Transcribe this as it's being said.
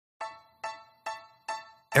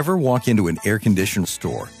Ever walk into an air-conditioned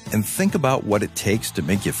store and think about what it takes to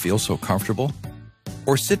make you feel so comfortable?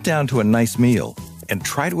 Or sit down to a nice meal and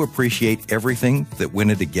try to appreciate everything that went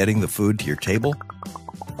into getting the food to your table?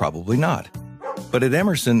 Probably not. But at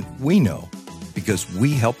Emerson, we know, because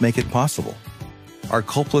we help make it possible. Our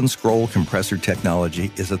Copeland scroll compressor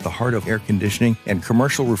technology is at the heart of air conditioning and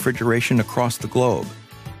commercial refrigeration across the globe.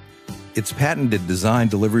 Its patented design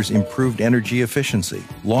delivers improved energy efficiency,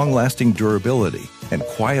 long-lasting durability, and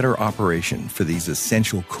quieter operation for these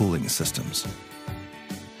essential cooling systems.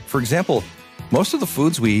 For example, most of the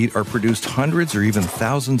foods we eat are produced hundreds or even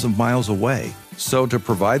thousands of miles away. So to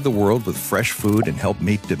provide the world with fresh food and help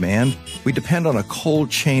meet demand, we depend on a cold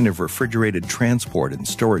chain of refrigerated transport and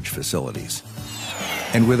storage facilities.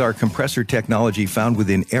 And with our compressor technology found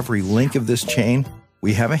within every link of this chain,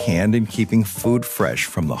 we have a hand in keeping food fresh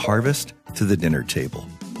from the harvest to the dinner table.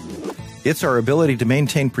 It's our ability to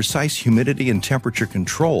maintain precise humidity and temperature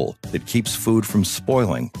control that keeps food from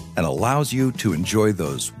spoiling and allows you to enjoy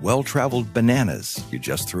those well-traveled bananas you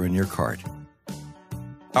just threw in your cart.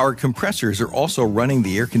 Our compressors are also running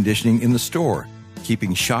the air conditioning in the store,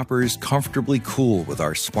 keeping shoppers comfortably cool with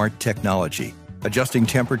our smart technology, adjusting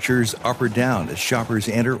temperatures up or down as shoppers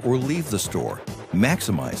enter or leave the store,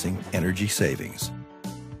 maximizing energy savings.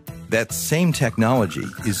 That same technology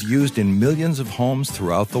is used in millions of homes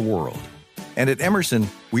throughout the world. And at Emerson,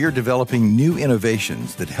 we are developing new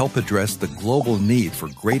innovations that help address the global need for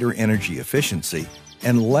greater energy efficiency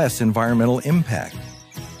and less environmental impact.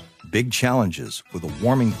 Big challenges with a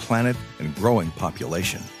warming planet and growing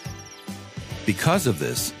population. Because of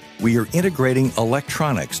this, we are integrating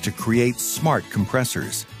electronics to create smart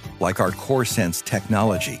compressors, like our CoreSense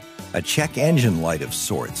technology, a check engine light of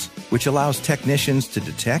sorts, which allows technicians to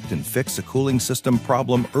detect and fix a cooling system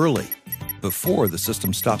problem early, before the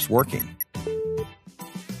system stops working.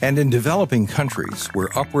 And in developing countries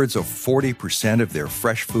where upwards of 40% of their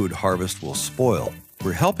fresh food harvest will spoil,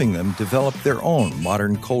 we're helping them develop their own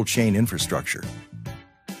modern cold chain infrastructure.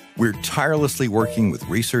 We're tirelessly working with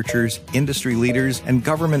researchers, industry leaders, and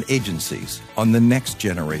government agencies on the next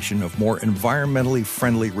generation of more environmentally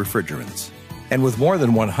friendly refrigerants. And with more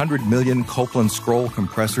than 100 million Copeland scroll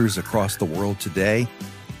compressors across the world today,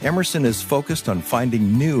 Emerson is focused on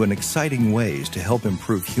finding new and exciting ways to help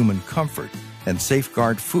improve human comfort and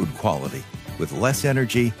safeguard food quality with less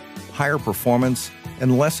energy, higher performance,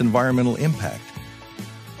 and less environmental impact.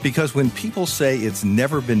 Because when people say it's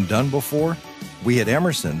never been done before, we at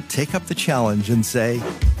Emerson take up the challenge and say,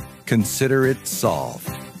 consider it solved.